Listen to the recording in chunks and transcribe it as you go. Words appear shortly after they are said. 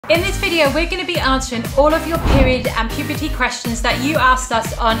In this video, we're going to be answering all of your period and puberty questions that you asked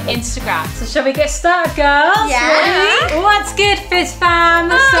us on Instagram. So shall we get started, girls? Yeah. Ready? What's good, Fizz fam?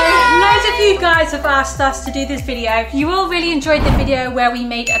 So loads of you guys have asked us to do this video. You all really enjoyed the video where we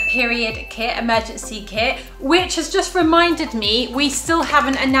made a period kit, emergency kit, which has just reminded me we still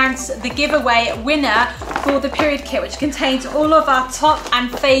haven't announced the giveaway winner for the period kit, which contains all of our top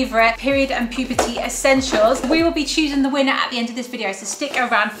and favourite period and puberty essentials. We will be choosing the winner at the end of this video, so stick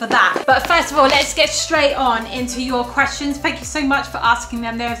around for that. But first of all, let's get straight on into your questions. Thank you so much for asking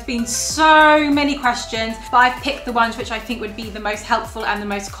them. There have been so many questions, but I've picked the ones which I think would be the most helpful and the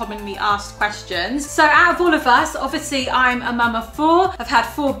most commonly asked questions. So out of all of us, obviously I'm a mum of 4. I've had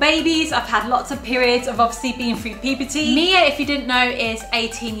 4 babies. I've had lots of periods. I've obviously been through puberty. Mia, if you didn't know, is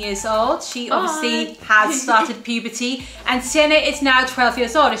 18 years old. She obviously has started puberty, and Sienna is now 12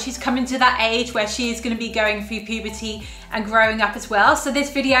 years old, and she's coming to that age where she is going to be going through puberty and growing up as well. So this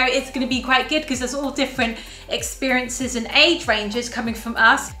video is going to be quite good because there's all different experiences and age ranges coming from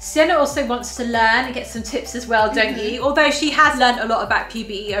us. Sienna also wants to learn and get some tips as well, don't you? Although she has learned a lot about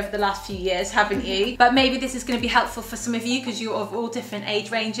puberty over the last few years, haven't you? But maybe this is going to be helpful for some of you because you're of all different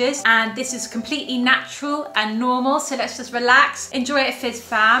age ranges, and this is completely natural and normal. So let's just relax, enjoy it, Fizz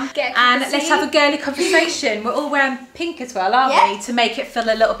fam, and let's have a girly conversation. We're all wearing pink as well, aren't we? To make it feel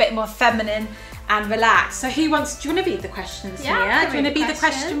a little bit more feminine and relax. So who wants, do you want to read the questions, Mia? Do you want to be the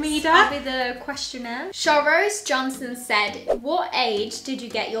question reader? I'll be the questioner. Sharos Johnson said, what age did you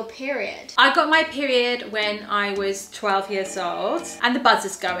get your period? I got my period when I was 12 years old, and the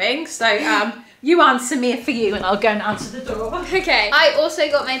buzzer's going, so you answer me for you and I'll go and answer the door. Okay, I also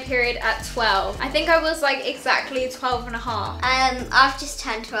got my period at 12. I think I was like exactly 12 and a half. I've just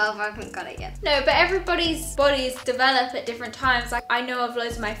turned 12, I haven't got it yet. No, but everybody's bodies develop at different times. Like, I know of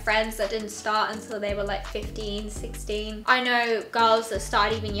loads of my friends that didn't start until they were like 15, 16. I know girls that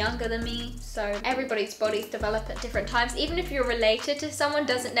started even younger than me. So everybody's bodies develop at different times. Even if you're related to someone,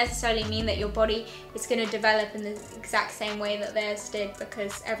 doesn't necessarily mean that your body is going to develop in the exact same way that theirs did,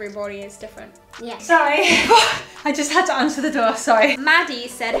 because every body is different. Yeah. Sorry, I just had to answer the door, sorry. Maddie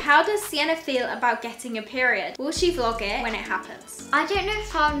said, how does Sienna feel about getting a period? Will she vlog it when it happens? I don't know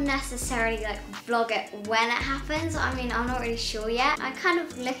if I'll necessarily like vlog it when it happens. I mean, I'm not really sure yet. I'm kind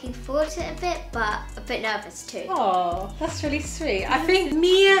of looking forward to it a bit, but a bit nervous too. Oh, that's really sweet. I think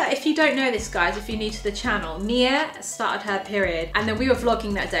Mia, if you don't know this, guys, if you're new to the channel, Mia started her period, and then we were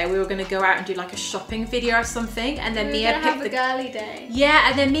vlogging that day. We were going to go out and do like a shopping video or something, and then Mia picked the girly day. Yeah,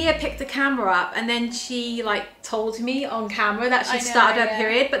 and then Mia picked the camera up, and then she like told me on camera that she started her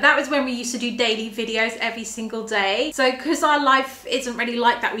period. But that was when we used to do daily videos every single day. So because our life isn't really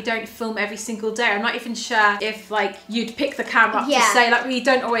like that, we don't film every single day. I'm not even sure if like you'd pick the camera up to say, like, we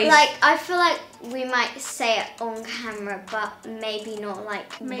don't always, like, I feel like we might say it on camera, but maybe not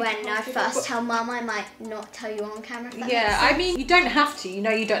like when I first tell Mum. I might not tell you on camera. Yeah, I mean, you don't have to, you know,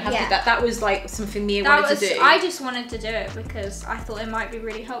 you don't have to. That was like something Mia wanted to do. I just wanted to do it because I thought it might be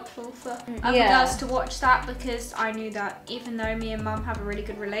really helpful for other girls to watch that, because I knew that even though me and Mum have a really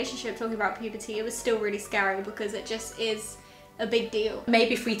good relationship, talking about puberty, it was still really scary because it just is a big deal.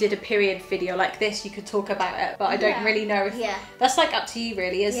 Maybe if we did a period video like this, you could talk about it, but I don't really know if that's like up to you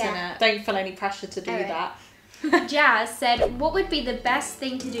really, isn't it? Don't feel any pressure to do that. Jazz said, what would be the best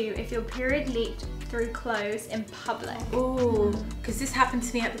thing to do if your period leaked through clothes in public? Ooh, because this happened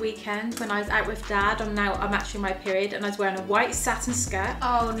to me at the weekend when I was out with Dad. I'm actually my period, and I was wearing a white satin skirt.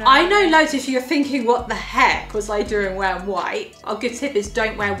 Oh no. I know loads of you are thinking, what the heck was I doing wearing white? A good tip is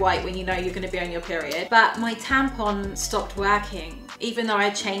don't wear white when you know you're going to be on your period. But my tampon stopped working. Even though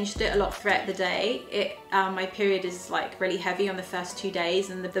I changed it a lot throughout the day, my period is like really heavy on the first 2 days,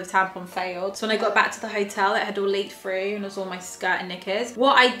 and the tampon failed. So when I got back to the hotel, it had all leaked through, and it was all my skirt and knickers.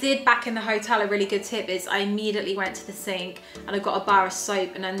 What I did back in the hotel, a really good tip, is I immediately went to the sink and I got a bar of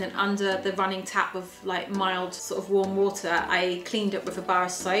soap, and then under the running tap of like mild sort of warm water, I cleaned it with a bar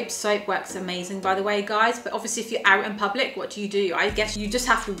of soap. Soap works amazing, by the way, guys. But obviously if you're out in public, what do? I guess you just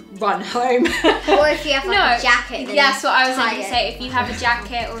have to run home. Or if you have like a jacket. That's what I was going to say. If you have a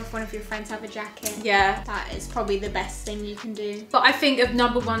jacket, or if one of your friends have a jacket, that is probably the best thing you can do. But I think a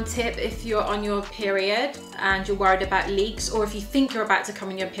 #1 tip, if you're on your period and you're worried about leaks, or if you think you're about to come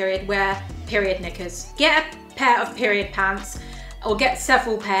on your period, wear period knickers. Get a pair of period pants or get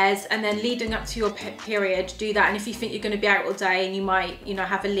several pairs, and then leading up to your period, do that. And if you think you're going to be out all day and you might, you know,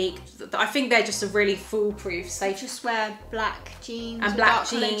 have a leak, I think they're just a really foolproof. So just wear black jeans and black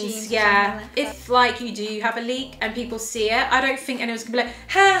jeans, yeah. Like if like you do have a leak and people see it, I don't think anyone's gonna be like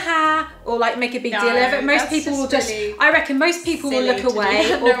ha ha or like make a big deal of it. Most people will just, I reckon most people will look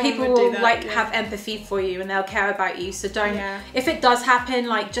away, or people will like have empathy for you and they'll care about you. So don't, if it does happen,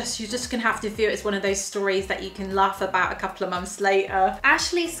 like you're just gonna have to view it as one of those stories that you can laugh about a couple of months later.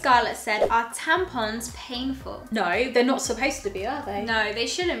 Ashley Scarlett said, are tampons painful? No, they're not supposed to be, are they? No, they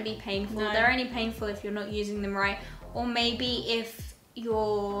shouldn't be painful. No. They're only painful if you're not using them right, or maybe if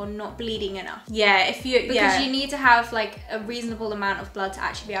you're not bleeding enough. Yeah, if you, because you need to have like a reasonable amount of blood to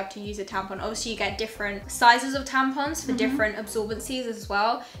actually be able to use a tampon. Obviously you get different sizes of tampons for different absorbencies as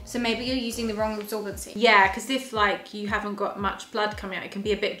well, so maybe you're using the wrong absorbency. Yeah, because if like you haven't got much blood coming out, it can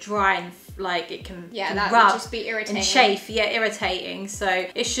be a bit dry and like it can that rub would just be irritating and chafe, irritating. So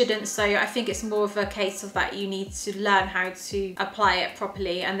it shouldn't. So I think it's more of a case of that you need to learn how to apply it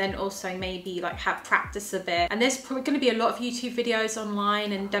properly, and then also maybe like have practice a bit. And there's probably going to be a lot of YouTube videos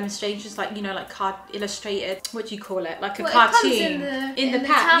online and demonstrations, like, you know, like card illustrated, what do you call it, like a cartoon in the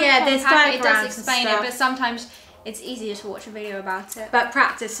pack. Yeah, there's diagrams. It does explain it, but sometimes it's easier to watch a video about it. But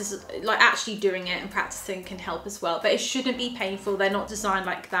practice is like actually doing it, and practicing can help as well. But it shouldn't be painful. They're not designed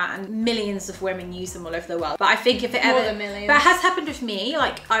like that, and millions of women use them all over the world. But I think if it more than millions. But it has happened with me.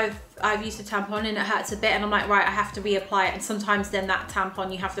 Like I've used a tampon and it hurts a bit, and I'm like, right, I have to reapply it. And sometimes then that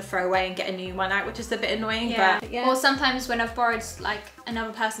tampon you have to throw away and get a new one out, which is a bit annoying. Yeah. But yeah. Or sometimes when I've borrowed like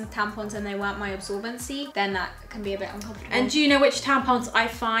another person's tampons and they weren't my absorbency, then that can be a bit uncomfortable. And do you know which tampons I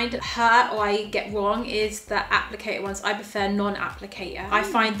find hurt or I get wrong? Is the applicator ones. I prefer non-applicator. I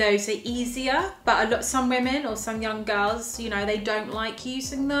find those are easier, but some women or some young girls, you know, they don't like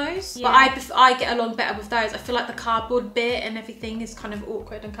using those. Yeah. But I get along better with those. I feel like the cardboard bit and everything is kind of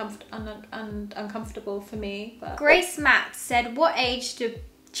awkward and uncomfortable for me. But. Grace Matt said, what age do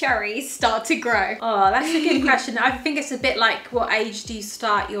cherries start to grow? Oh, that's a good question. I think it's a bit like, what age do you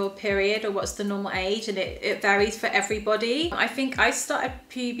start your period, or what's the normal age, and it varies for everybody. I think I started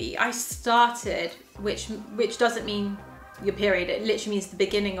puberty. Which doesn't mean your period, it literally means the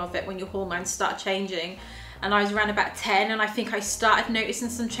beginning of it, when your hormones start changing. And I was around about 10, and I think I started noticing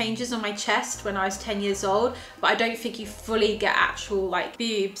some changes on my chest when I was 10 years old, but I don't think you fully get actual like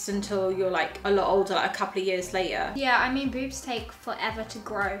boobs until you're like a lot older, like a couple of years later. Yeah, I mean, boobs take forever to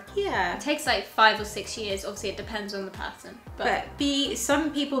grow. Yeah. It takes like 5 or 6 years. Obviously it depends on the person. But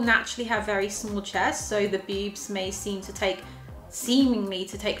some people naturally have very small chests, so the boobs may seemingly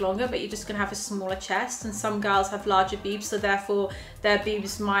to take longer, but you're just gonna have a smaller chest. And some girls have larger boobs, so therefore their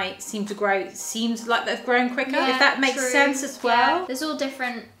boobs might seems like they've grown quicker, if that makes sense as well. Yeah. There's all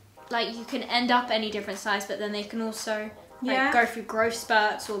different, like you can end up any different size, but then they can also like go through growth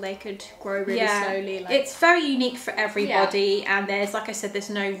spurts, or they could grow really slowly. Like. It's very unique for everybody, and there's, like I said, there's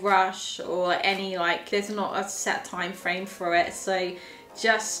no rush or any there's not a set time frame for it. So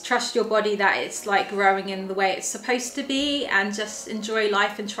just trust your body that it's like growing in the way it's supposed to be, and just enjoy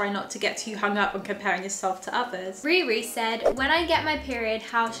life and try not to get too hung up on comparing yourself to others. Riri said, when I get my period,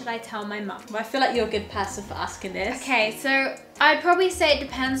 how should I tell my mum? Well, I feel like you're a good person for asking this. Okay, so I'd probably say it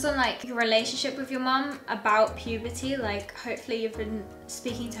depends on like your relationship with your mum about puberty. Like hopefully you've been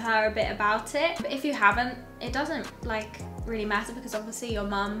speaking to her a bit about it. But if you haven't, it doesn't like really matter, because obviously your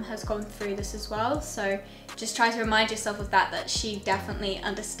mum has gone through this as well. So just try to remind yourself of that she definitely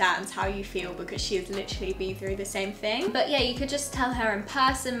understands how you feel, because she has literally been through the same thing. But yeah, you could just tell her in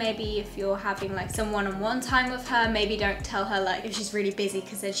person. Maybe if you're having like some one-on-one time with her, maybe don't tell her like if she's really busy,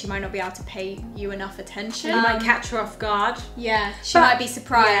 because then she might not be able to pay you enough attention. You might catch her off guard. Yeah, she might be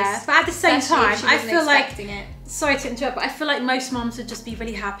surprised. Yeah, but at the same time, I feel like it. Sorry to interrupt, but I feel like most moms would just be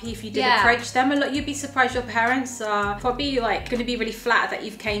really happy if you did approach them. And you'd be surprised your parents are probably like going to be really flattered that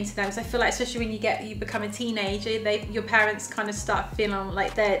you've came to them. So I feel like, especially when you become a teenager, your parents kind of start feeling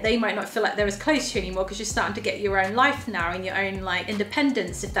like they might not feel like they're as close to you anymore, because you're starting to get your own life now and your own like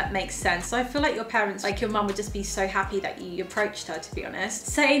independence, if that makes sense. So I feel like your parents, like your mum, would just be so happy that you approached her, to be honest.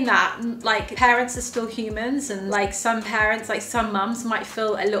 Saying that, like, parents are still humans, and like some parents, like some mums might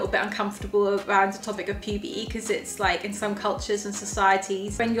feel a little bit uncomfortable around the topic of puberty, because it's like in some cultures and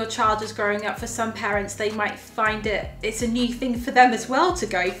societies, when your child is growing up, for some parents they might find it's a new thing for them as well to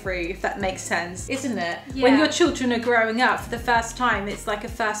go through, if that makes sense, isn't it? Yeah. When your children are growing up for the first time, it's like a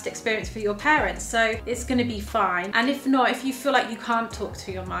first experience for your parents, so it's going to be fine. And if not, if you feel like you can't talk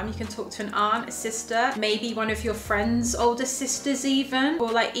to your mum, you can talk to an aunt, a sister, maybe one of your friends' older sisters even,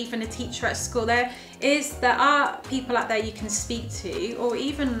 or like even a teacher at school. is there are people out there you can speak to, or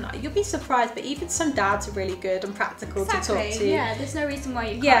even, you'll be surprised, but even some dads are really good and practical to talk to. Yeah, there's no reason why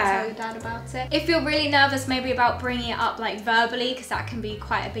you can't tell your dad about it. If you're really nervous maybe about bringing it up like verbally, because that can be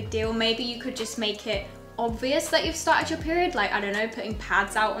quite a big deal, maybe you could just make it obvious that you've started your period, like, I don't know, putting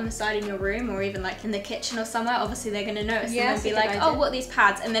pads out on the side in your room, or even like in the kitchen or somewhere. Obviously they're going to notice and then be like, oh, what are these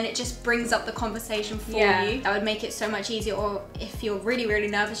pads? And then it just brings up the conversation for you. That would make it so much easier. Or if you're really, really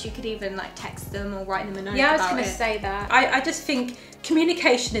nervous, you could even like text them or write them a note. Yeah, I was going to say that. I just think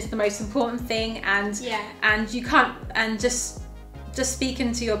communication is the most important thing, and you can't, and just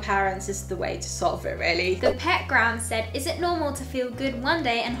speaking to your parents is the way to solve it, really. The Pet Ground said, is it normal to feel good one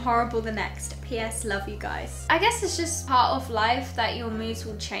day and horrible the next? PS, love you guys. I guess it's just part of life that your moods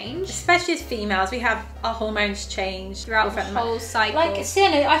will change. Especially as females, we have our hormones change throughout the whole cycle. Like,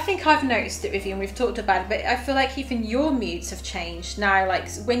 Sienna, I think I've noticed it with you and we've talked about it, but I feel like even your moods have changed now.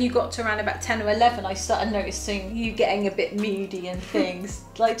 Like, when you got to around about 10 or 11, I started noticing you getting a bit moody and things.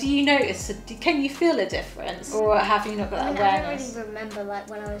 Like, do you notice, can you feel a difference? Or have you not got that awareness? I don't really remember, like,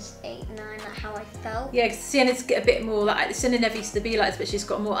 when I was 8, 9, like, how I felt. Yeah, because Sienna's a bit more like, Sienna never used to be like this, but she's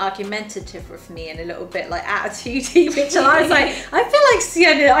got more argumentative with me and a little bit like attitudey, which I was like, I feel like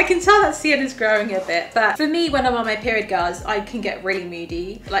Sienna, I can tell that Sienna's growing a bit. But for me, when I'm on my period, guys, I can get really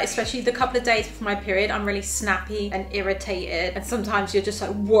moody. Like, especially the couple of days before my period, I'm really snappy and irritated. And sometimes you're just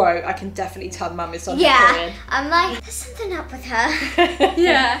like, whoa, I can definitely tell mum is on her period. I'm like, there's something up with her.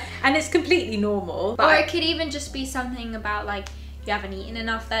 Yeah, and it's completely normal. Or it could even just be something about like, you haven't eaten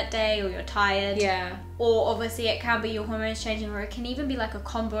enough that day, or you're tired. Yeah. Or obviously it can be your hormones changing, or it can even be like a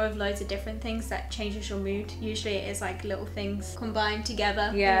combo of loads of different things that changes your mood. Usually it is like little things combined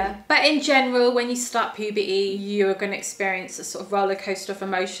together. Yeah. But in general, when you start puberty, you're going to experience a sort of roller coaster of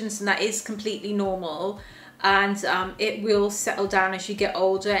emotions, and that is completely normal. And it will settle down as you get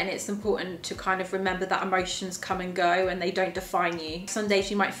older, and it's important to kind of remember that emotions come and go and they don't define you. Some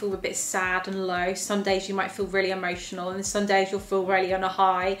days you might feel a bit sad and low, some days you might feel really emotional, and some days you'll feel really on a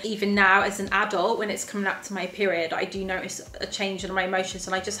high. Even now as an adult, when it's coming up to my period, I do notice a change in my emotions,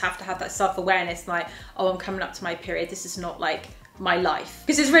 and I just have to have that self-awareness, like, oh, I'm coming up to my period, this is not like my life.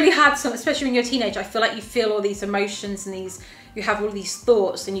 Because it's really hard, especially when you're a teenager, I feel like you feel all these emotions and you have all these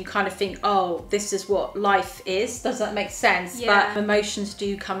thoughts, and you kind of think, oh, this is what life is. Does that make sense? Yeah. But emotions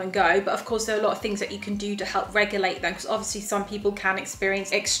do come and go. But of course, there are a lot of things that you can do to help regulate them, because obviously some people can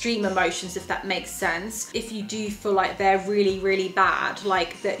experience extreme emotions, if that makes sense. If you do feel like they're really, really bad,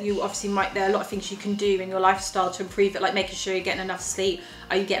 like that, you obviously there are a lot of things you can do in your lifestyle to improve it, like making sure you're getting enough sleep.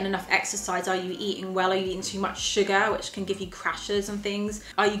 Are you getting enough exercise? Are you eating well? Are you eating too much sugar, which can give you crashes and things?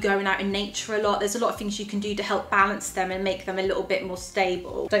 Are you going out in nature a lot? There's a lot of things you can do to help balance them and make them a little bit more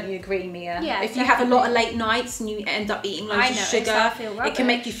stable. Don't you agree, Mia? Yeah. If you have a lot of late nights and you end up eating loads of sugar, it can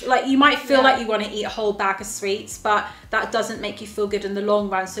make you like, you might feel like you want to eat a whole bag of sweets, but that doesn't make you feel good in the long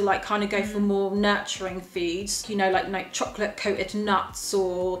run. So like, kind of go for more nurturing foods, you know, like chocolate coated nuts,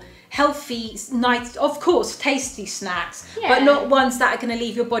 or healthy, nice, of course, tasty snacks, but not ones that are going to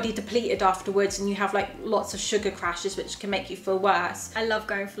leave your body depleted afterwards and you have like lots of sugar crashes, which can make you feel worse. I love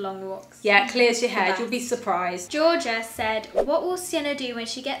going for long walks. Yeah, it clears your head, you'll be surprised. Georgia said, what will Sienna do when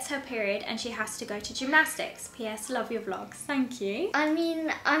she gets her period and she has to go to gymnastics? PS, love your vlogs. Thank you. I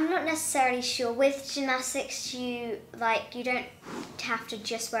mean, I'm not necessarily sure. With gymnastics, you don't have to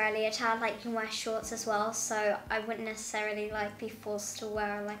just wear a leotard, like you can wear shorts as well, so I wouldn't necessarily like be forced to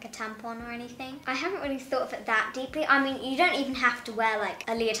wear like a tampon or anything. I haven't really thought of it that deeply. I mean, you don't even have to wear like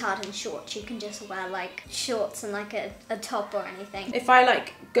a leotard and shorts. You can just wear like shorts and like a top or anything. If I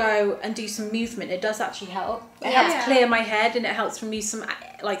like go and do some movement, it does actually help. It helps clear my head, and it helps remove some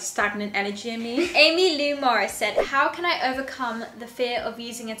like stagnant energy in me. Amy Lou Morris said, how can I overcome the fear of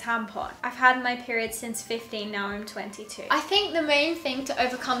using a tampon? I've had my period since 15, now I'm 22. I think the main thing to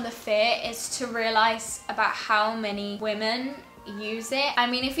overcome the fear is to realise about how many women use it. I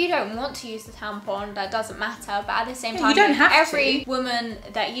mean, if you don't want to use the tampon, that doesn't matter, but at the same time, you don't have every woman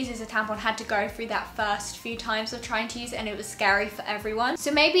that uses a tampon had to go through that first few times of trying to use it, and it was scary for everyone. So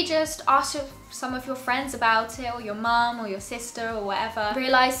maybe just ask some of your friends about it, or your mum or your sister or whatever.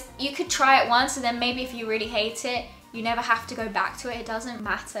 Realise you could try it once, and then maybe if you really hate it, you never have to go back to it. It doesn't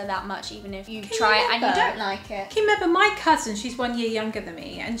matter that much, even if you try it and you don't like it. Can you remember my cousin? She's 1 year younger than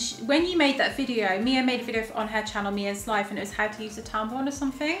me, and when you made that video, Mia made a video on her channel, Mia's Life, and it was how to use a tampon or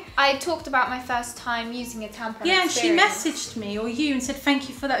something. I talked about my first time using a tampon. Yeah, and she messaged me or you and said thank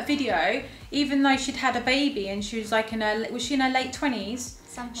you for that video. even though she'd had a baby and she was like was she in her late 20s?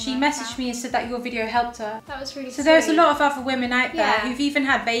 She messaged me and said that your video helped her. That was really sweet. So there's a lot of other women out there who've even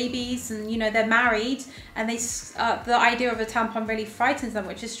had babies and, you know, they're married and they the idea of a tampon really frightens them,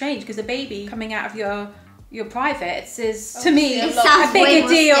 which is strange because a baby coming out of your privates is, to me, a bigger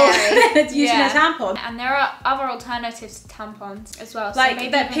deal than using a tampon. And there are other alternatives to tampons as well. Like so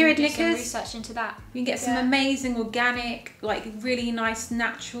maybe that period knickers. Some research into that. You can get some amazing organic, like really nice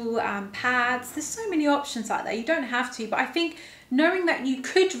natural pads. There's so many options out there. You don't have to, but I think knowing that you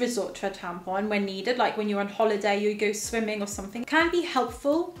could resort to a tampon when needed, like when you're on holiday, you go swimming or something, can be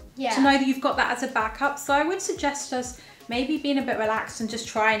helpful to know that you've got that as a backup. So I would suggest us maybe being a bit relaxed and just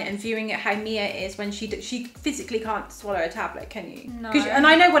trying it and viewing it how Mia is when she physically can't swallow a tablet, can you? No. And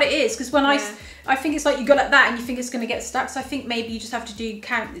I know what it is, because when I think it's like you go like that and you think it's going to get stuck, so I think maybe you just have to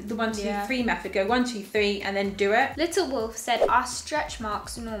count the 1, 2, 3 method, go 1, 2, 3 and then do it. Little Wolf said, are stretch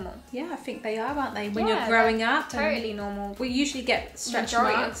marks normal? Yeah, I think they are, aren't they? When you're growing up. Totally normal. We usually get stretch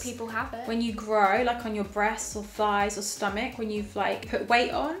Majority marks. of people have it. When you grow, like on your breasts or thighs or stomach, when you've like put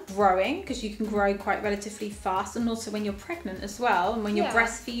weight on, growing, because you can grow quite relatively fast, and also when you're pregnant as well. And when you're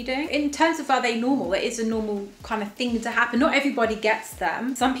breastfeeding. In terms of are they normal, it is a normal kind of thing to happen. Not everybody gets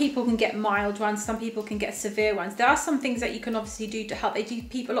them. Some people can get mild ones, some people can get severe ones. There are some things that you can obviously do to help.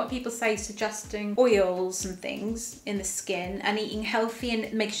 A lot of people say suggesting oils and things in the skin and eating healthy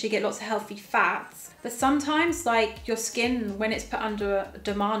and make sure you get lots of healthy fats. But sometimes, like, your skin, when it's put under a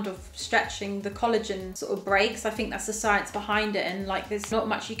demand of stretching, the collagen sort of breaks. I think that's the science behind it, and like there's not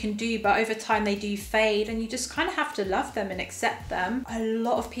much you can do, but over time they do fade and you just kind of have to love them and accept them. A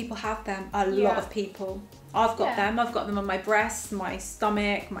lot of people have them. A lot of people. I've got them. I've got them on my breasts, my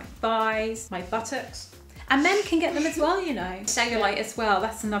stomach, my thighs, my buttocks. And men can get them as well, you know. Cellulite as well,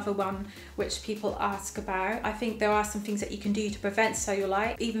 that's another one which people ask about. I think there are some things that you can do to prevent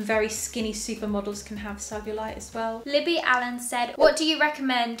cellulite. Even very skinny supermodels can have cellulite as well. Libby Allen said, what do you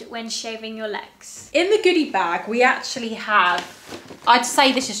recommend when shaving your legs? In the goodie bag, we actually have, I'd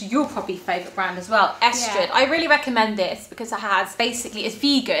say this is your probably favourite brand as well, Estrid. I really recommend this because it has, basically it's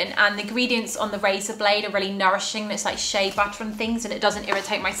vegan and the ingredients on the razor blade are really nourishing. It's like shea butter and things and it doesn't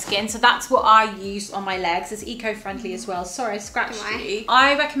irritate my skin. So that's what I use on my legs. It's eco-friendly as well. Sorry, I scratched you.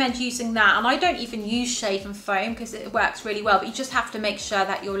 I recommend using that, and I don't even use shaving foam because it works really well, but you just have to make sure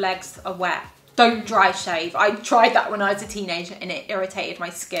that your legs are wet. Don't dry shave. I tried that when I was a teenager and it irritated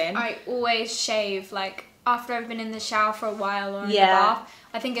my skin. I always shave like after I've been in the shower for a while or in the bath.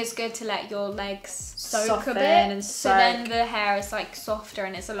 I think it's good to let your legs soak a bit, and so then the hair is like softer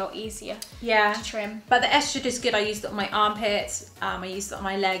and it's a lot easier to trim. But the Estrid is good. I used it on my armpits, I used it on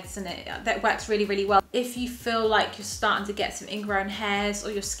my legs, and that works really, really well. If you feel like you're starting to get some ingrown hairs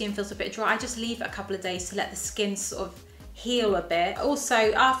or your skin feels a bit dry, I just leave it a couple of days to let the skin sort of heal a bit. Also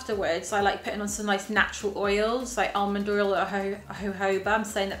afterwards I like putting on some nice natural oils like almond oil or jojoba, I'm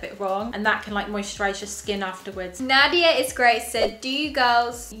saying that a bit wrong, and that can like moisturize your skin afterwards. Nadia is great said, do you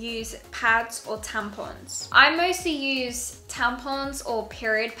girls use pads or tampons? I mostly use tampons or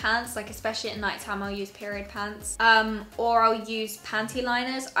period pants, like especially at night time I'll use period pants, or I'll use panty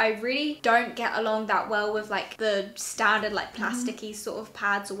liners. I really don't get along that well with like the standard like plasticky sort of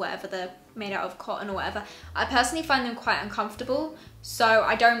pads or whatever, they're made out of cotton or whatever. I personally find them quite uncomfortable, so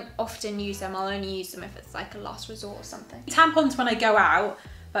I don't often use them. I'll only use them if it's like a last resort or something. Tampons when I go out,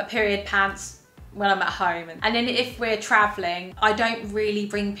 but period pants when I'm at home. And then if we're traveling, I don't really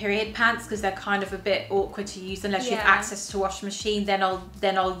bring period pants because they're kind of a bit awkward to use unless you have access to a washing machine. Then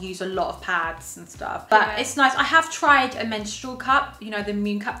I'll use a lot of pads and stuff. But it's nice. I have tried a menstrual cup, you know, the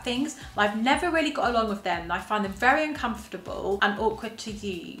moon cup things. I've never really got along with them. I find them very uncomfortable and awkward to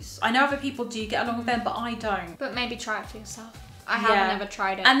use. I know other people do get along with them, but I don't. But maybe try it for yourself. I haven't ever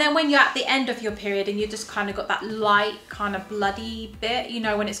tried it. And then when you're at the end of your period and you just kind of got that light kind of bloody bit, you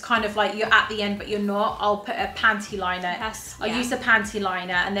know, when it's kind of like you're at the end but you're not, I'll put a panty liner. I'll use the panty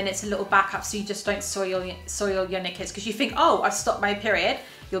liner, and then it's a little backup so you just don't soil your knickers, because you think, oh, I've stopped my period.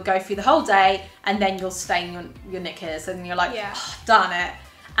 You'll go through the whole day and then you'll stain your knickers and you're like, oh, darn it.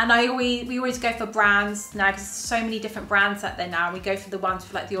 And we always go for brands now because there's so many different brands out there now. We go for the ones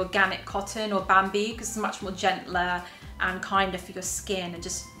with like the organic cotton or bamboo because it's much more gentler and kinder for your skin and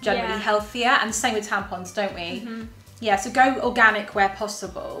just generally healthier. And same with tampons, don't we? Yeah, so go organic where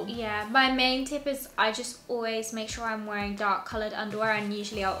possible. Yeah, my main tip is I just always make sure I'm wearing dark coloured underwear, and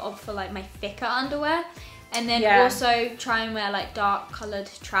usually I'll opt for like my thicker underwear. And then also try and wear like dark coloured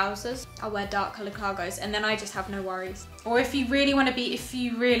trousers. I'll wear dark coloured cargos and then I just have no worries. Or if you really want to be, if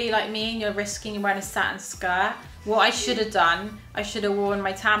you really like me and you're risking wearing a satin skirt, what I should have done, I should have worn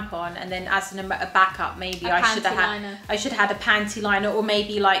my tampon, and then as a backup, maybe I should have had a panty liner, or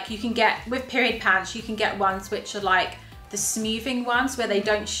maybe like you can get with period pants, you can get ones which are like the smoothing ones where they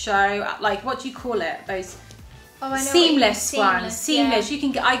don't show, like, what do you call it? Those seamless ones. Seamless.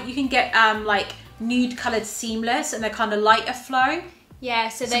 Yeah. You can get like nude coloured seamless, and they're kind of lighter flow. Yeah,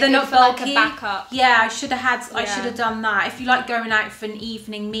 so they're not bulky. Like a backup. Yeah, I should have done that. If you like going out for an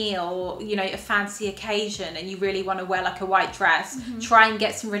evening meal, or, you know, a fancy occasion, and you really want to wear like a white dress, try and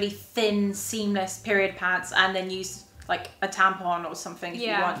get some really thin, seamless period pants, and then use like a tampon or something if you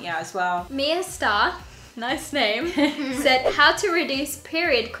want, as well. Mia Star, nice name, said how to reduce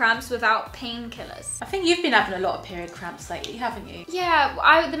period cramps without painkillers. I think you've been having a lot of period cramps lately, haven't you?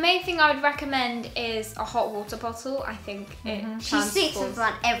 Yeah, the main thing I would recommend is a hot water bottle. I think she sleeps with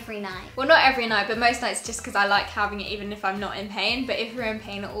one every night. Well, not every night, but most nights, just because I like having it even if I'm not in pain. But if you're in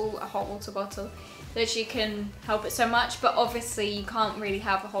pain at all, a hot water bottle literally can help it so much. But obviously you can't really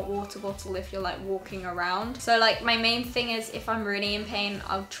have a hot water bottle if you're like walking around. So like my main thing is, if I'm really in pain,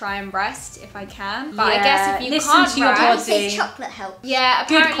 I'll try and rest if I can. But I guess if you can't rest, chocolate helps. Yeah,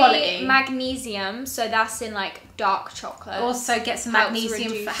 good apparently quality magnesium, so that's in like dark chocolate. Also get some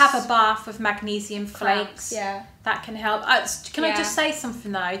magnesium, have a bath with magnesium flakes. Yeah, that can help. Can I just say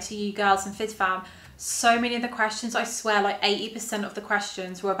something though to you girls and Fizz fam? So many of the questions, I swear, like 80% of the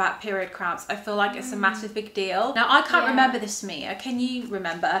questions were about period cramps. I feel like it's a massive big deal. Now, I can't remember this, Mia. Can you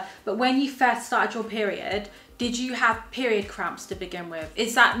remember? But when you first started your period, did you have period cramps to begin with?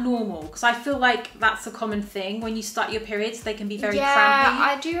 Is that normal? Because I feel like that's a common thing. When you start your periods, they can be very crampy. Yeah,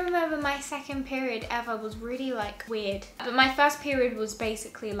 I do remember my second period ever was really like weird. But my first period was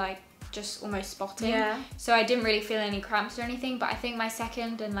basically like just almost spotting. Yeah. So I didn't really feel any cramps or anything. But I think my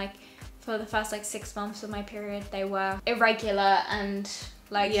second and like for the first like 6 months of my period, they were irregular and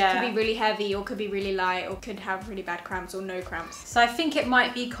like could be really heavy or could be really light or could have really bad cramps or no cramps. So I think it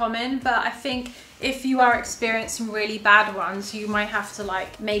might be common, but I think if you are experiencing really bad ones, you might have to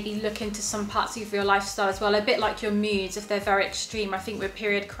like maybe look into some parts of your lifestyle as well, a bit like your moods if they're very extreme. I think with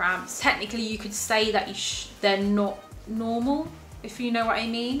period cramps, technically you could say that they're not normal, if you know what I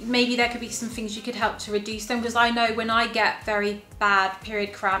mean. Maybe there could be some things you could help to reduce them, because I know when I get very bad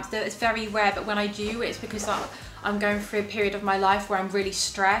period cramps, it's very rare, but when I do, it's because I'm going through a period of my life where I'm really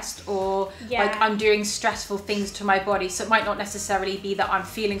stressed, or like I'm doing stressful things to my body. So it might not necessarily be that I'm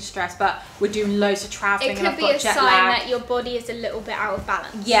feeling stressed, but we're doing loads of traveling and I've got jet lag. It could be a sign that your body is a little bit out of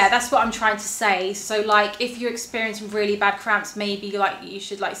balance. Yeah, that's what I'm trying to say. So like if you're experiencing really bad cramps, maybe like you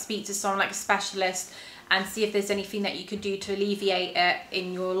should like speak to someone like a specialist and see if there's anything that you could do to alleviate it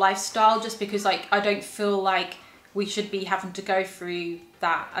in your lifestyle, just because like I don't feel like we should be having to go through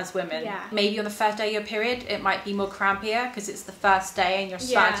that as women. Maybe on the first day of your period it might be more crampier because it's the first day and you're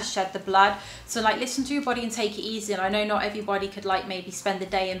starting to shed the blood. So like listen to your body and take it easy. And I know not everybody could like maybe spend the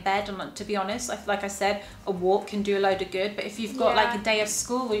day in bed, and to be honest, like I said, a walk can do a load of good. But if you've got like a day of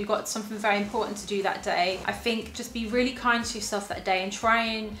school or you've got something very important to do that day, I think just be really kind to yourself that day and try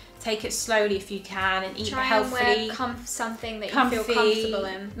and take it slowly if you can, and eat healthily. And wear something that you feel comfortable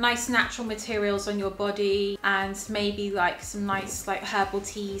in. Nice natural materials on your body, and maybe like some nice like herbal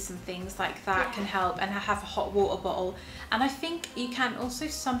teas and things like that can help, and have a hot water bottle. And I think you can also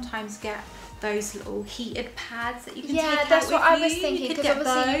sometimes get those little heated pads that you can take out with you. Yeah, that's what I was thinking, because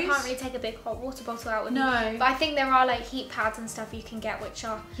obviously you can't really take a big hot water bottle out with you. But I think there are like heat pads and stuff you can get which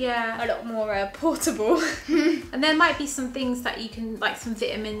are a lot more portable. And there might be some things that you can, like some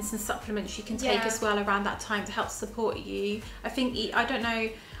vitamins and supplements you can take as well around that time to help support you. I think, I don't know,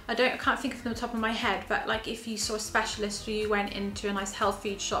 I can't think of them on the top of my head, but like if you saw a specialist or you went into a nice health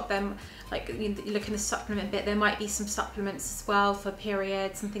food shop, then like you look in the supplement bit, there might be some supplements as well for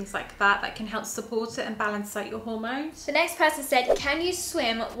periods and things like that can help support it and balance out your hormones. The next person said, can you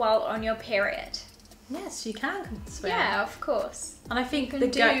swim while on your period? Yes, you can swim. Yeah, of course. And I think you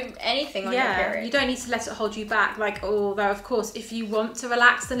can do anything on your period. You don't need to let it hold you back. Like, although of course, if you want to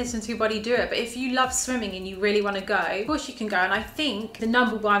relax and listen to your body, do it. But if you love swimming and you really want to go, of course you can go. And I think the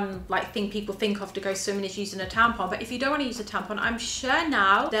number one like thing people think of to go swimming is using a tampon. But if you don't want to use a tampon, I'm sure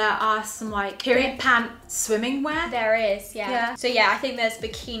now there are some like period pant swimming wear. There is, So I think there's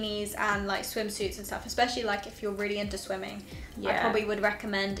bikinis and like swimsuits and stuff, especially like if you're really into swimming. I probably would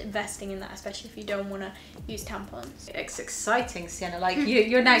recommend investing in that, especially if you don't want want to use tampons. It's exciting, Sienna. Like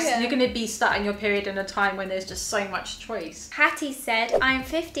you're now you're going to be starting your period in a time when there's just so much choice. Hattie said, I'm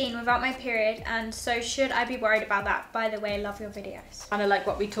 15 without my period, and so should I be worried about that? By the way, love your videos. Kind of like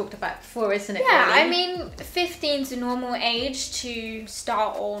what we talked about before, isn't it? Yeah, really? I mean, 15's a normal age to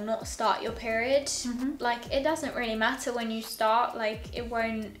start or not start your period. Like, it doesn't really matter when you start. Like, it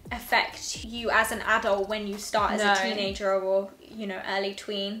won't affect you as an adult when you start as a teenager or, you know, early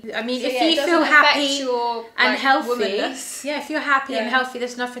tween. I mean, So, if yeah, you feel happy your, and like, healthy, womanness. if you're happy and healthy,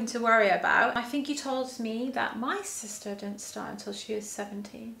 there's nothing to worry about. I think you told me that my sister didn't start until she was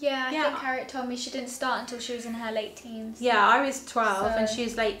 17. Yeah, I think Harriet told me she didn't start until she was in her late teens. Yeah, I was 12 and she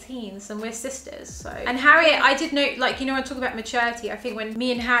was late teens, and we're sisters. So, and Harriet, I did know, like, you know, I talk about maturity. I think when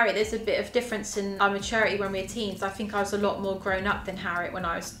me and Harriet, there's a bit of difference in our maturity when we're teens. I think I was a lot more grown up than Harriet when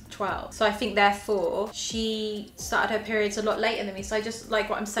I was 12. So I think therefore she started her periods a lot later than me. So I just, like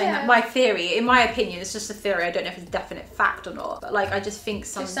what I'm saying, that my theory, in my opinion, it's just a theory. I don't know if it's a definite fact or not, but like I just think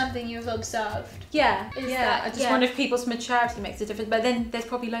Just something you've observed. I just wonder if people's maturity makes a difference. But then there's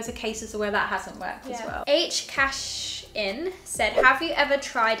probably loads of cases where that hasn't worked as well. H Cash in said, have you ever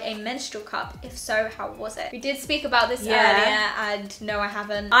tried a menstrual cup? If so, how was it? We did speak about this earlier, and no, I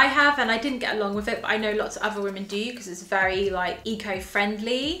haven't. I have, and I didn't get along with it, but I know lots of other women do because it's very like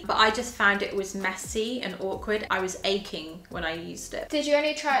eco-friendly, but I just found it was messy and awkward. I was aching when I used it. Did you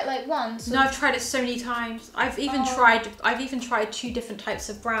only try it like once? No, I've tried it so many times. I've even tried 2 different types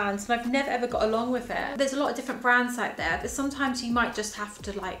of brands, and I've never ever got along with it. There's a lot of different brands out there, but sometimes you might just have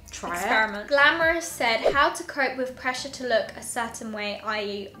to like experiment. Glamorous said, how to cope with pressure to look a certain way,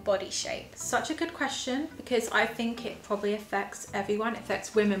 i.e. body shape. Such a good question, because I think it probably affects everyone. It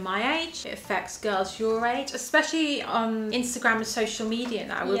affects women my age, it affects girls your age, especially on Instagram and social media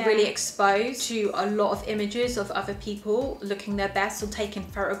now. We're really exposed to a lot of images of other people looking their best or taking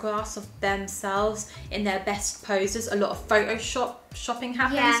photographs of themselves in their best poses. A lot of shopping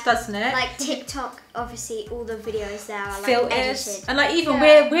happens, doesn't it? Like TikTok, obviously all the videos there are like filters, edited. and like even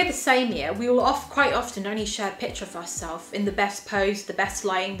we're the same here. We will quite often only share a picture of ourselves in the best pose, the best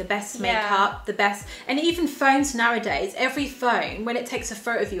lighting, the best makeup, the best, and even phones nowadays, every phone, when it takes a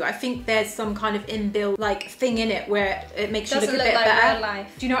photo of you, I think there's some kind of inbuilt like thing in it where it makes you look a bit like better. real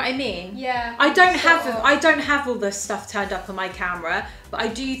life. Do you know what I mean? Yeah. I don't have all this stuff turned up on my camera, but I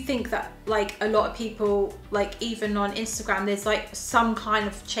do think that like a lot of people, like even on Instagram, there's like some kind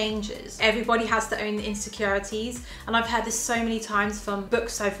of changes. Everybody has their own insecurities, and I've heard this so many times from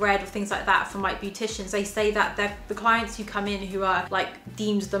books I've read or things like that from like beauticians. They say that the clients who come in who are like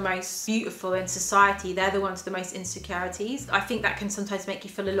deemed the most beautiful in society, they're the ones with the most insecurities. I think that can sometimes make you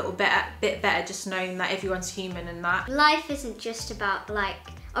feel a little bit better just knowing that everyone's human and that. Life isn't just about like,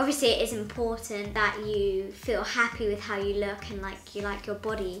 obviously it is important that you feel happy with how you look and like you like your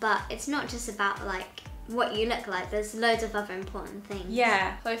body, but it's not just about like what you look like. There's loads of other important things.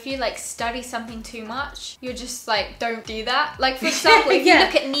 Yeah. So if you like study something too much, you're just like, don't do that. Like for example, if you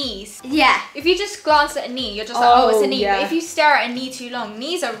look at knees. Yeah. If you just glance at a knee, you're just like, oh, it's a knee. But if you stare at a knee too long,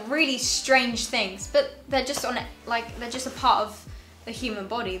 knees are really strange things, but they're just on it, like they're just a part of the human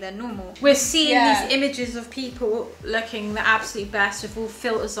body. They're normal. We're seeing these images of people looking the absolute best with all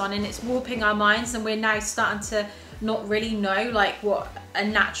filters on, and it's warping our minds, and we're now starting to not really know like what a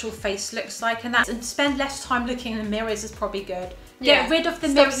natural face looks like, and spend less time looking in the mirrors is probably good. Get rid of the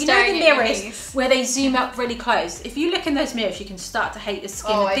mirrors. You know the mirrors where they zoom up really close? If you look in those mirrors, you can start to hate your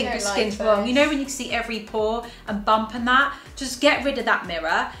skin and think your skin's wrong. You know when you see every pore and bump and that? Just get rid of that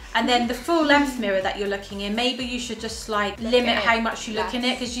mirror. And then the full length mirror that you're looking in, maybe you should just like limit how much you look in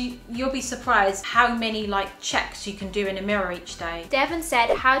it, because you'll be surprised how many like checks you can do in a mirror each day. Devon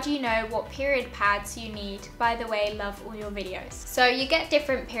said, how do you know what period pads you need? By the way, love all your videos. So you get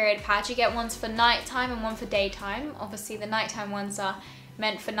different period pads. You get ones for nighttime and one for daytime. Obviously the nighttime ones are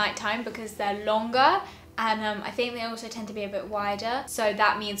meant for nighttime because they're longer, and I think they also tend to be a bit wider, so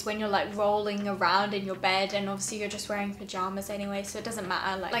that means when you're like rolling around in your bed, and obviously you're just wearing pajamas anyway, so it doesn't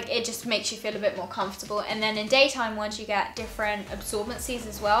matter, like it just makes you feel a bit more comfortable. And then in daytime ones you get different absorbencies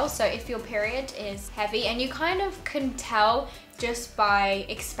as well, so if your period is heavy, and you kind of can tell just by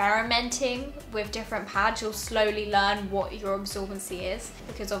experimenting with different pads, you'll slowly learn what your absorbency is,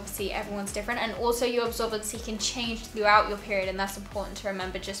 because obviously everyone's different, and also your absorbency can change throughout your period, and that's important to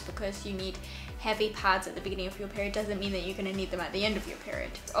remember. Just because you need heavy pads at the beginning of your period doesn't mean that you're going to need them at the end of your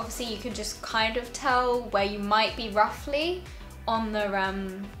period. Obviously you can just kind of tell where you might be roughly on the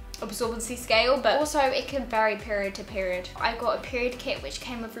absorbency scale, but also it can vary period to period. I got a period kit which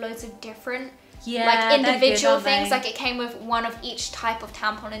came with loads of different Yeah, like individual they're good, things. aren't Like it came with one of each type of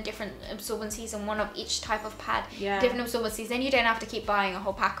tampon and different absorbencies, and one of each type of pad, different absorbencies. Then you don't have to keep buying a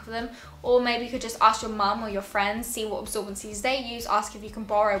whole pack of them. Or maybe you could just ask your mum or your friends, see what absorbencies they use, ask if you can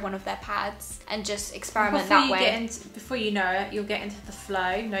borrow one of their pads, and just experiment that way. Before you know it, you'll get into the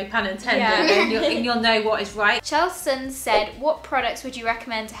flow, no pun intended, and you'll know what is right. Chelson said, what products would you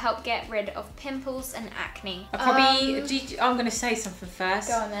recommend to help get rid of pimples and acne? I'm going to say something first.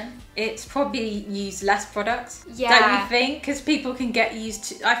 Go on then. It's probably use less products, Yeah. don't you think? Because people can get used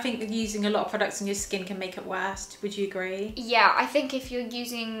to, I think using a lot of products on your skin can make it worse. Would you agree? Yeah, I think if you're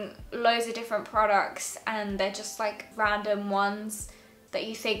using loads of different products and they're just like random ones that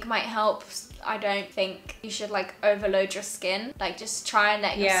you think might help, I don't think you should like overload your skin. Like just try and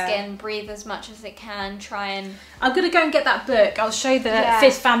let your skin breathe as much as it can. I'm gonna go and get that book. I'll show the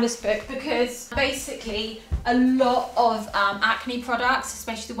Fizz fam this book, because basically a lot of acne products,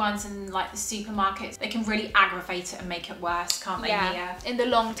 especially the ones in like the supermarkets, they can really aggravate it and make it worse, can't they? Yeah, in the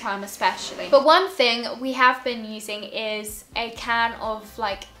long term especially. But one thing we have been using is a can of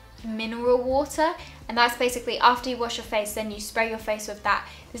like mineral water, and that's basically after you wash your face, then you spray your face with that.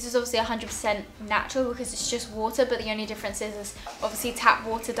 This is obviously 100% natural because it's just water, but the only difference is obviously tap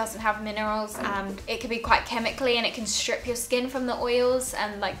water doesn't have minerals, and it can be quite chemically, and it can strip your skin from the oils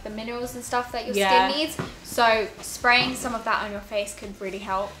and like the minerals and stuff that your skin needs. So spraying some of that on your face could really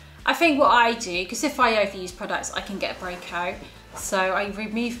help. I think what I do, because if I overuse products, I can get a breakout. So I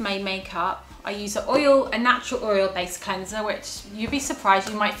remove my makeup. I use a natural oil-based cleanser, which you'd be surprised.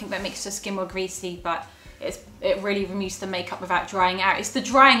 You might think that makes your skin more greasy, but it really removes the makeup without drying out. It's the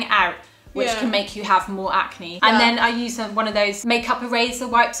drying out which can make you have more acne. And then I use one of those makeup eraser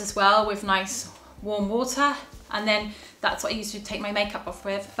wipes as well with nice warm water. And then that's what I use to take my makeup off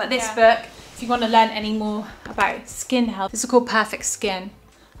with. But this book, if you want to learn any more about skin health, this is called Perfect Skin: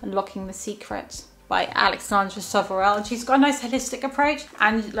 Unlocking the Secrets, by Alexandra Sovorel. She's got a nice holistic approach,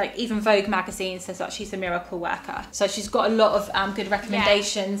 and like even Vogue magazine says that she's a miracle worker. So she's got a lot of good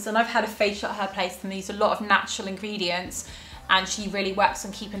recommendations, and I've had a facial at her place and these a lot of natural ingredients, and she really works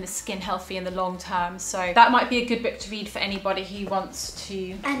on keeping the skin healthy in the long term. So that might be a good book to read for anybody who wants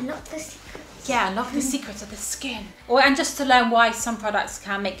to unlock the secrets. Yeah, unlock the secrets of the skin. And just to learn why some products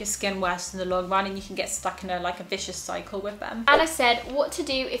can make your skin worse in the long run, and you can get stuck in a vicious cycle with them. Anna said, what to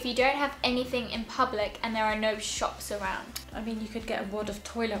do if you don't have anything in public and there are no shops around? I mean, you could get a wad of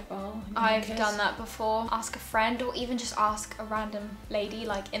toilet roll. I've done that before. Ask a friend, or even just ask a random lady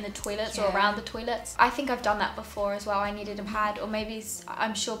like in the toilets or around the toilets. I think I've done that before as well. I needed a pad, or maybe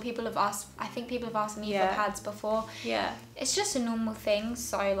I'm sure people have asked, I think people have asked me for pads before. Yeah. It's just a normal thing,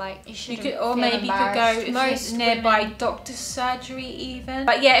 so like you shouldn't or maybe you could go if nearby doctor's surgery even.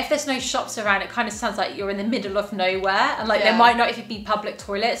 But yeah, if there's no shops around, it kind of sounds like you're in the middle of nowhere, and like there might not even be public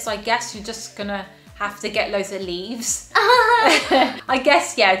toilets, so I guess you're just gonna have to get loads of leaves. I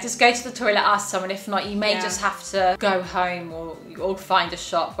guess, just go to the toilet, ask someone. If not, you may just have to go home or find a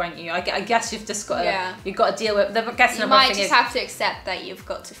shop, won't you? I guess you've just got to, you've got to deal with the You might just have to accept that you've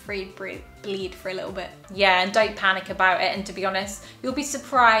got to bleed for a little bit. Yeah, and don't panic about it. And to be honest, you'll be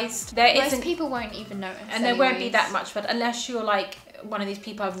surprised. Most people won't even notice. And there won't be that much, but unless you're like one of these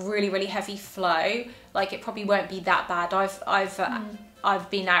people who have really, really heavy flow, like it probably won't be that bad. I've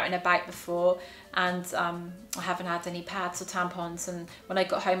been out and about before, and I haven't had any pads or tampons, and when I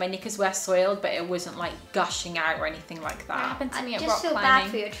got home my knickers were soiled, but it wasn't like gushing out or anything like that. That happened to me at rock just feel climbing. bad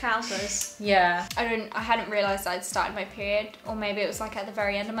for your trousers. Yeah. I hadn't realised I'd started my period, or maybe it was like at the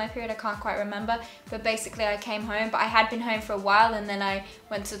very end of my period, I can't quite remember, but basically I came home, but I had been home for a while, and then I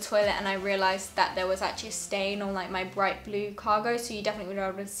went to the toilet and I realised that there was actually a stain on like my bright blue cargo, so you definitely would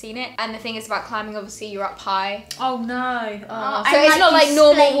have seen it. And the thing is about climbing, obviously you're up high. Oh no. Oh. So it's not like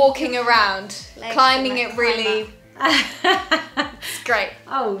normal walking around. Climbing it really... It's great.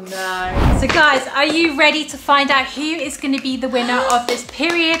 Oh no. So guys, are you ready to find out who is going to be the winner of this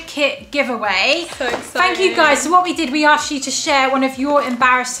period kit giveaway? So excited. Thank you guys. So what we did, we asked you to share one of your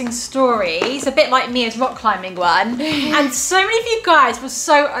embarrassing stories, a bit like Mia's rock climbing one. And so many of you guys were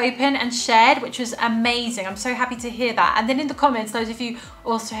so open and shared, which was amazing. I'm so happy to hear that. And then in the comments, those of you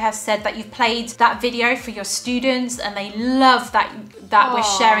also have said that you've played that video for your students, and they love that we're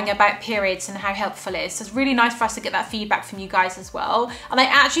sharing about periods and how helpful it is. So it's really nice for us to get that feedback from you guys as well. And I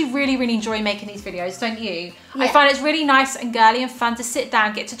actually really, really enjoy making these videos, don't you? Yeah. I find it's really nice and girly and fun to sit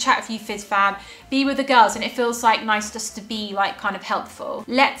down, get to chat with you Fizz fam, be with the girls, and it feels like nice just to be like kind of helpful.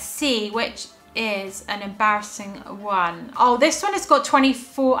 Let's see which is an embarrassing one. Oh, this one has got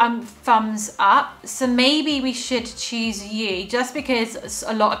 24 thumbs up, so maybe we should choose you just because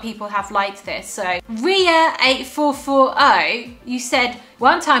a lot of people have liked this. So Ria8440, you said,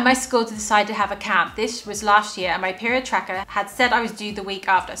 one time my school decided to have a camp. This was last year and my period tracker had said I was due the week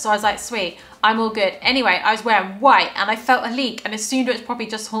after. So I was like, sweet, I'm all good. Anyway, I was wearing white and I felt a leak and assumed it was probably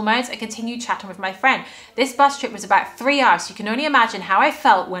just hormones and continued chatting with my friend. This bus trip was about 3 hours. So you can only imagine how I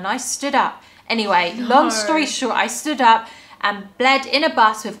felt when I stood up. Anyway, long story short, I stood up and bled in a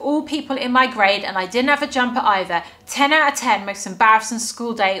bus with all people in my grade and I didn't have a jumper either. 10 out of 10, most embarrassing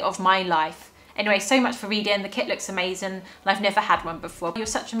school day of my life. Anyway, so much for reading. The kit looks amazing and I've never had one before. You're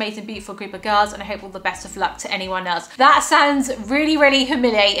such an amazing, beautiful group of girls and I hope all the best of luck to anyone else. That sounds really, really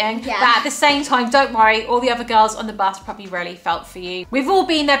humiliating. Yeah. But at the same time, don't worry, all the other girls on the bus probably really felt for you. We've all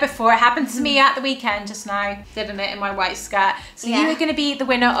been there before. It happened to me at the weekend just now, didn't it, in my white skirt. So you are going to be the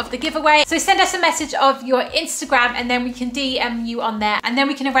winner of the giveaway. So send us a message of your Instagram and then we can DM you on there and then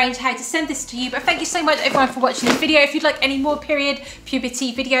we can arrange how to send this to you. But thank you so much everyone for watching the video. If you'd like any more period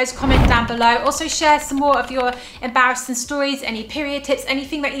puberty videos, comment down below. Also share some more of your embarrassing stories, any period tips,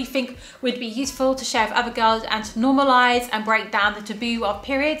 anything that you think would be useful to share with other girls and to normalize and break down the taboo of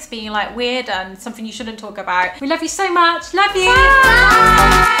periods being like weird and something you shouldn't talk about. We love you so much. Love you. Bye.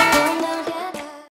 Bye.